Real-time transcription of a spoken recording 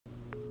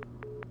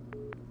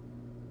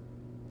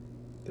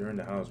They're in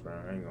the house, bro.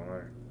 I ain't gonna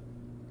lie.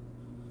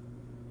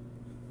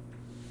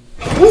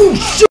 Oh,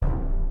 shit!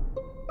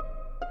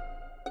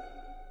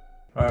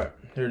 Alright,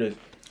 here it is.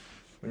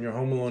 When you're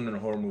home alone in a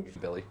horror movie.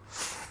 Billy.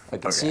 I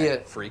can see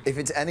it. Freak. If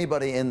it's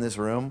anybody in this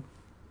room,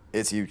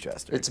 it's you,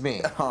 Chester. It's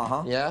me.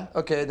 Uh-huh. Yeah?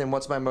 Okay, then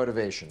what's my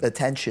motivation?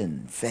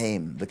 Attention,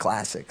 fame, the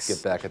classics.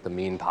 Get back at the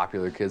mean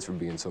popular kids for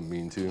being so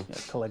mean too. Yeah,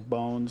 collect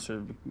bones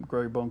or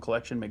grow your bone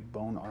collection, make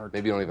bone art.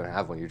 Maybe you don't even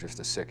have one, you're just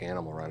a sick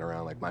animal running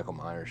around like Michael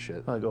Myers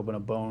shit. Like open a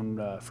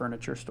bone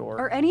furniture store.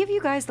 Are any of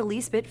you guys the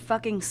least bit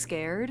fucking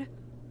scared?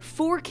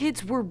 4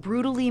 kids were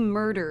brutally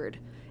murdered,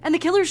 and the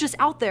killer's just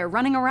out there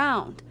running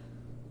around.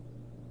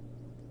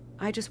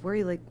 I just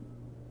worry, like,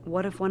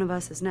 what if one of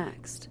us is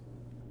next?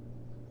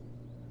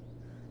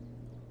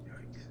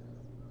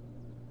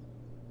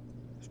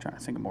 Just trying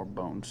to think of more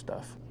bone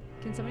stuff.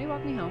 Can somebody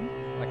walk me home?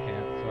 I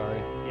can't, sorry.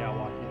 Yeah, I'll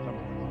walk you.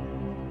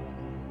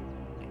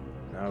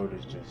 Now it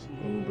is just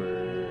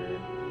Uber.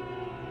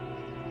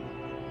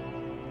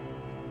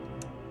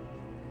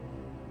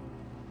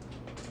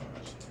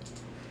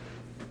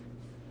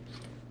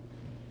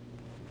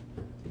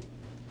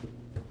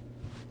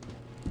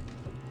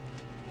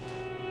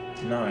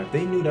 Nah, if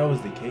they knew that was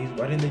the case,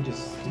 why didn't they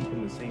just sleep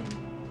in the same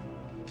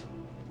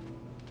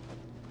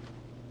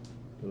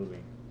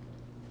building?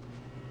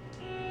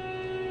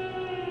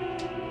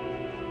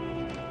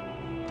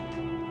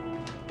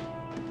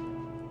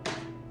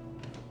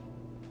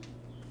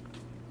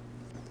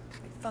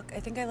 Fuck, I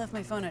think I left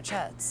my phone at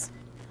Chet's.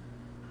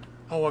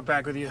 I'll walk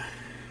back with you.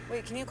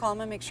 Wait, can you call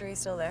him and make sure he's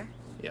still there?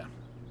 Yeah.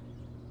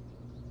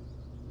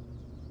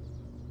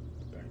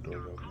 Back door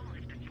open.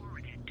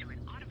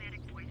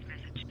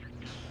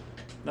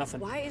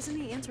 Nothing. Why isn't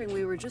he answering?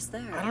 We were just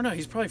there. I don't know.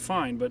 He's probably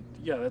fine, but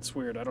yeah, that's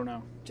weird. I don't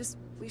know.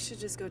 We should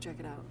just go check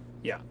it out.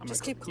 Yeah, I'm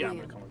Just gonna keep yeah, I'm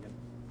calling gonna call again.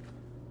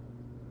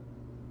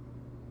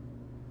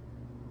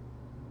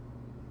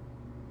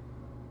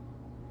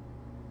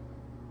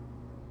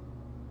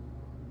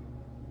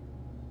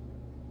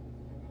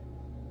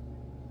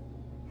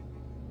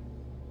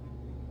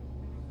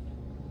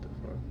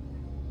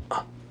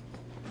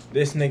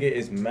 This nigga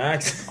is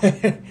Max.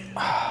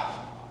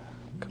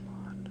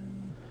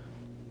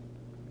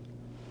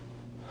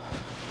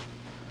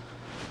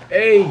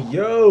 Hey,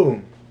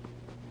 yo!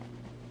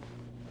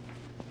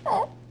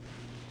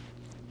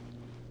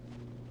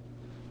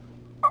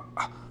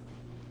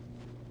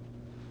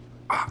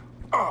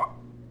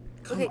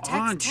 Okay,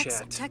 on,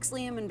 text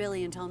Liam and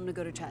Billy and tell them to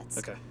go to Chet's.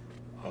 Okay.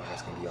 Oh,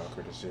 that's gonna be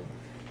awkward as shit.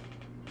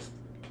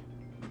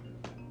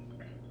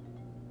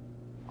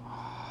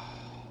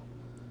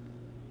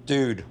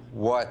 Dude,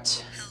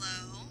 what?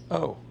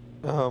 Hello?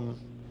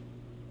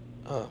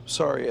 Oh,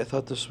 sorry, I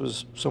thought this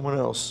was someone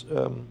else.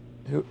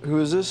 Who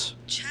is this?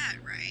 Chet,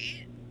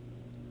 right?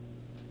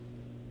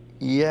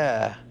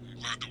 Yeah. I'm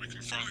glad that we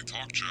can finally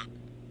talk, Chet.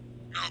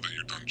 Now that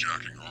you're done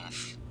jacking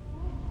off.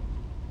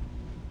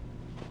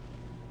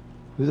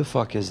 Who the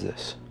fuck is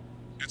this?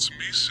 It's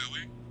me,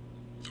 silly.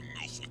 The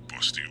MILF with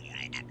busty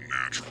oiled up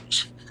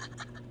naturals.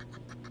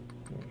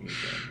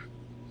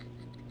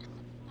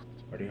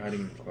 Are they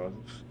hiding in the closet?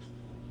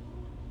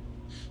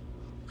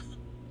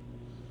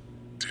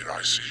 Did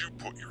I see you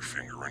put your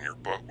finger in your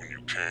butt when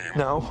you came?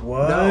 No.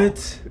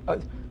 What?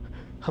 No.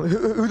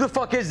 Who the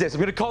fuck is this? I'm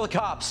gonna call the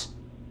cops.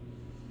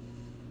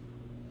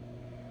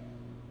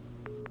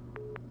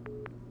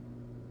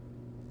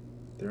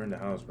 They're in the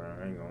house, bro.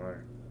 I ain't gonna lie.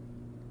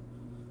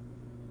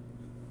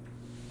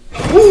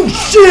 Oh,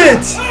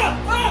 shit!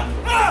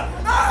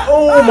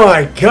 Oh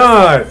my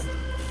god!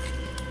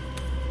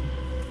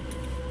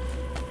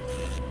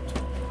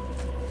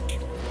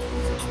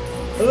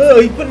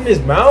 Oh, he put it in his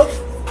mouth?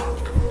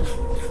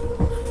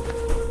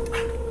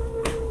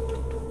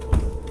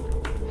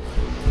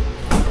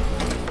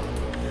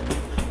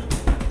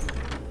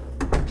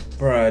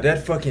 Bruh,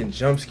 that fucking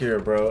jump scare,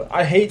 bro.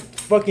 I hate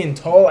fucking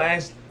tall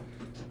ass.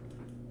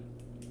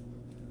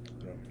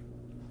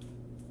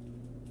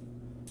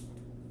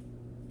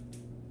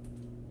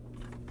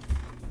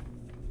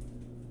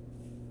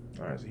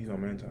 Alright, so he's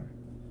on man time.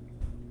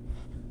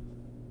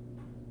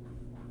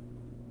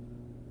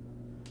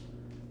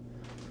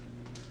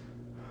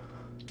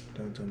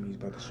 Don't tell me he's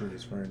about to shoot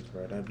his friends,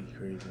 bro. That'd be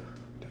crazy.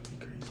 That'd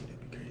be crazy.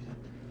 That'd be crazy.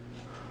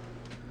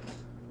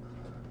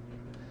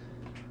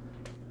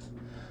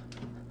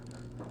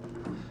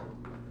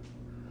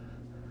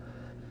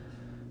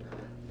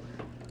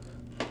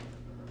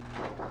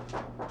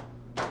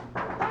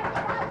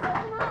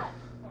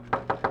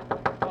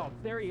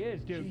 There he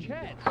is, dude.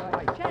 Chet!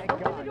 Chet,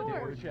 open the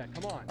door. Chet,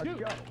 come on.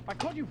 Dude, I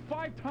called you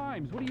 5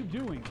 times. What are you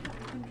doing?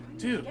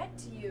 Dude. Get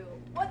to you.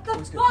 What the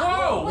fuck?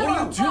 Whoa, what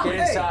are you doing?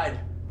 Get inside.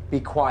 Be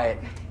quiet.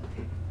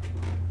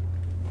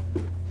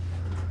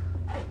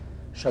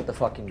 Shut the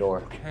fucking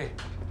door. Hey.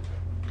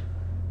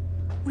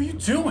 What are you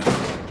doing?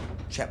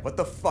 Chet, what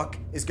the fuck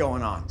is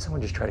going on?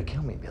 Someone just tried to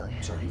kill me, Billy.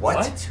 Sorry,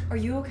 what? Are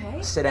you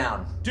okay? Sit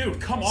down. Dude,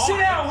 come on. Sit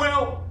down,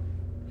 Will!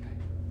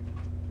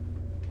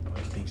 Oh,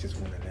 he thinks it's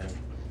one of them.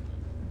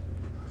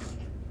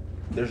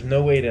 There's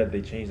no way that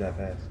they changed that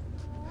fast.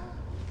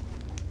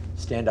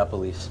 Stand up,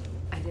 Elise.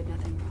 I did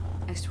nothing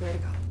wrong. I swear to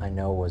God. I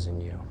know it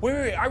wasn't you.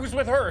 Wait, I was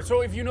with her,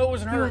 so if you know it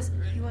wasn't her.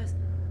 He was.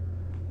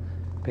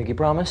 Pinky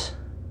promise?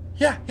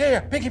 Yeah,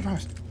 Pinky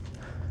promise.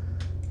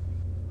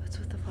 What's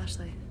with the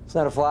flashlight? It's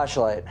not a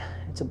flashlight.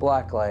 It's a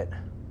black light.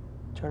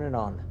 Turn it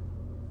on.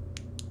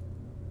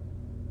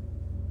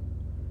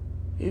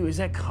 Ew, is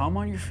that cum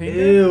on your finger?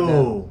 Ew.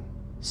 No.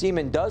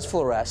 Semen does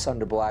fluoresce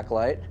under black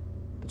light,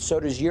 but so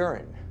does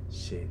urine.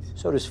 Shit.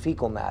 So does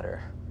fecal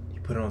matter.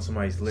 You put it on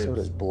somebody's lips. So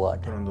does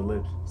blood. Put it on the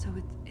lips. So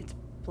it's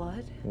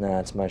blood? Nah,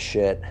 it's my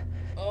shit.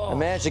 I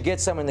managed to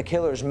get some in the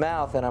killer's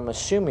mouth, and I'm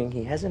assuming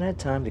he hasn't had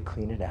time to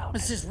clean it out.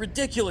 This is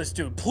ridiculous,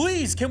 dude.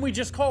 Please, can we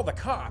just call the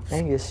cops?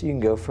 Angus, you can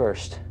go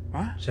first.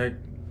 Huh? Check.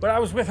 But I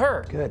was with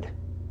her. Good. Then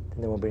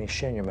there won't be any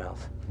shit in your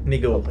mouth.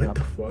 Nigga, Open what up.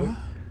 the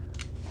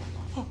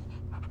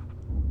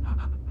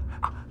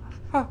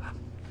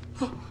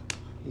fuck?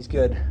 He's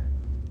good.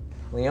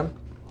 Liam?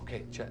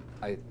 Okay, Chet,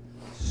 I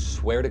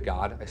swear to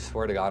God,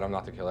 I'm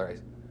not the killer. I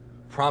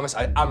promise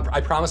I'm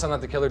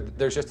not the killer.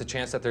 There's just a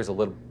chance that there's a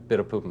little bit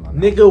of poop in my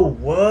mouth. Nigga,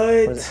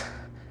 what?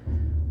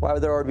 Why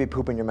would there already be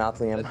poop in your mouth,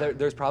 Liam?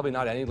 There's probably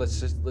not any. Let's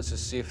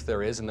just see if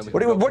there is, and then we.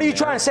 What can are, go what are from you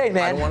trying there. to say,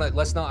 man?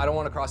 I don't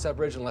want to cross that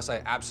bridge unless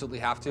I absolutely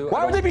have to.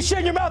 Why would there be shit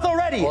in your mouth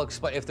already? I'll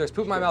explain. If there's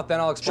poop in my mouth, then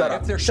I'll explain. Shut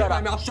up. If there's Shut shit up.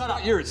 in my mouth, shut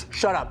up. Yours.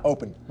 Shut up.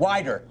 Open.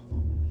 Wider.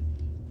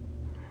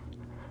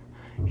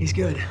 He's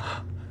good.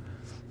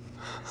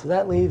 So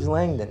that leaves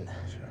Langdon,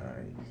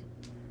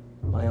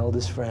 my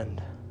oldest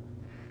friend.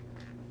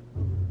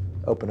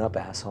 Open up,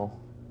 asshole.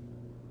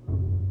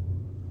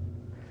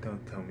 Don't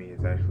tell me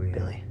it's actually him.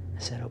 Billy, I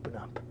said open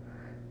up.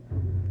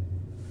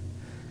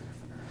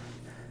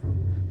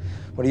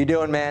 What are you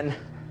doing, man?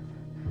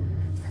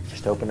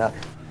 Just open up.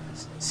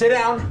 Sit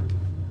down.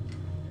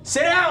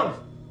 Sit down!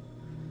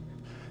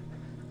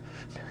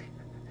 Billy,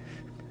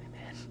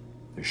 man.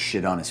 There's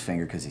shit on his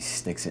finger because he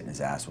sticks it in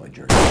his ass while he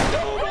jerks.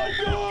 Oh my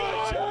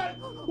God!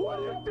 What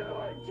are you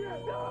doing,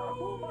 kid? No!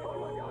 Oh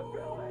my God,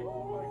 Billy!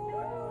 Oh my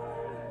God!